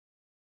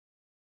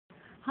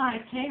Hi,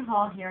 Kay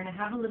Hall here, and I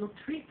have a little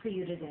treat for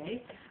you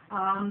today.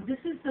 This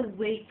is the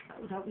week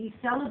that we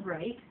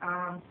celebrate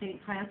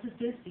St. Francis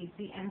de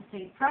Assisi, and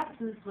St.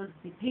 Francis was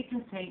the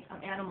patron saint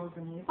of animals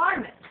and the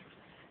environment.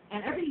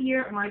 And every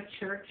year at my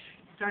church,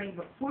 starting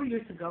about 4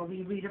 years ago,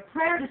 we read a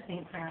prayer to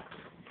St. Francis.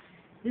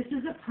 This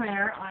is a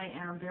prayer I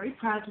am very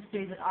proud to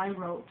say that I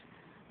wrote,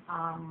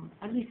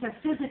 at least I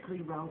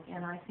physically wrote,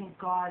 and I think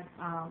God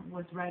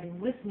was writing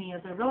with me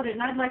as I wrote it,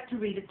 and I'd like to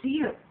read it to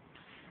you.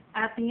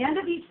 At the end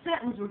of each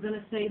sentence, we're going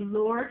to say,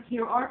 Lord,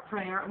 hear our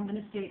prayer. I'm going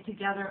to say it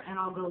together, and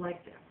I'll go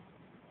like this.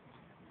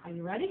 Are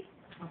you ready?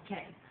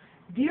 Okay.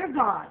 Dear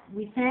God,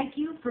 we thank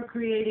you for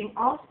creating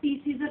all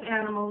species of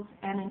animals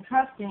and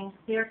entrusting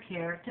their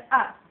care to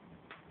us.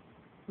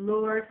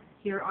 Lord,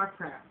 hear our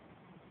prayer.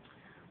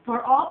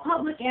 For all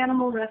public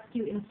animal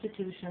rescue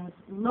institutions,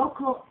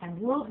 local and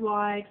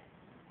worldwide,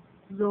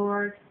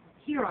 Lord,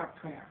 hear our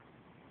prayer.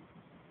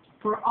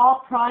 For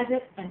all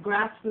private and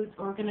grassroots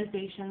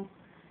organizations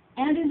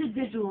and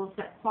individuals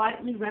that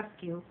quietly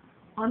rescue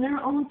on their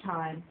own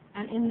time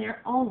and in their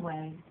own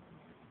way,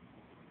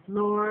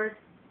 Lord,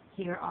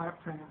 hear our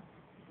prayer.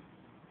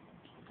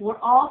 For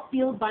all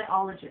field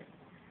biologists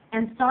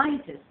and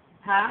scientists,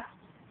 past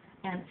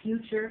and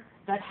future,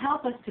 that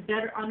help us to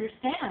better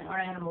understand our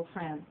animal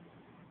friends,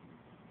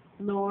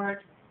 Lord,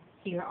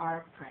 hear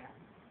our prayer.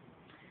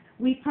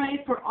 We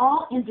pray for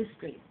all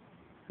industries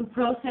who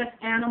process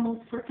animals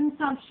for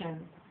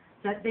consumption,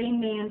 that they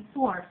may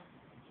enforce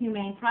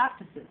humane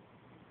practices.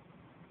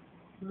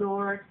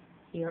 Lord,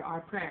 hear our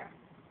prayer.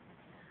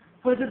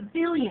 For the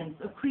billions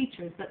of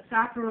creatures that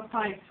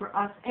sacrifice for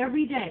us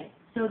every day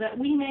so that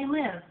we may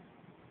live,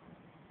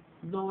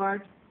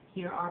 Lord,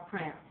 hear our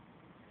prayer.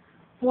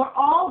 For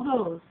all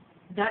those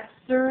that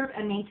serve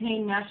and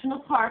maintain national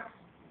parks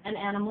and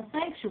animal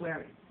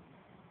sanctuaries,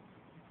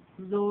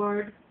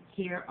 Lord,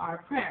 hear our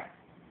prayer.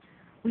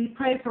 We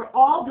pray for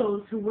all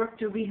those who work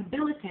to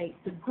rehabilitate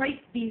the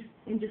great beasts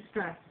in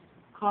distress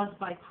caused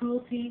by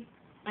cruelty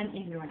and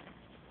ignorance.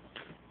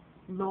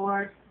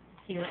 Lord,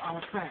 hear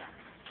our prayer.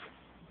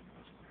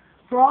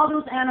 For all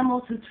those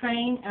animals who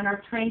train and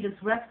are trained as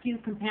rescue,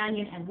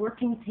 companion, and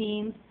working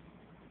teams,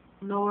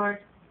 Lord,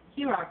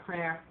 hear our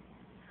prayer.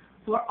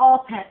 For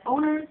all pet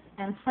owners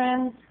and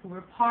friends who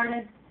were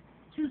parted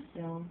too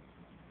soon,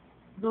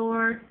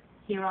 Lord,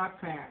 hear our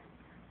prayer.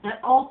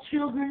 That all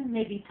children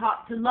may be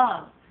taught to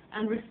love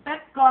and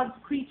respect God's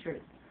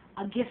creatures,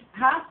 a gift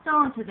passed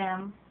on to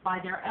them by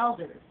their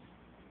elders.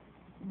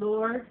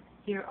 Lord,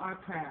 hear our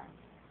prayer.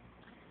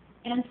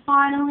 And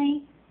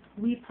finally,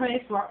 we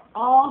pray for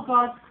all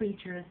God's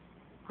creatures,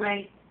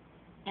 great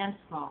and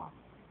small.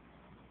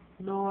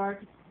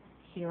 Lord,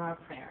 hear our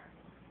prayer.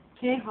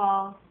 Kay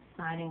Hall,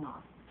 signing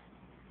off.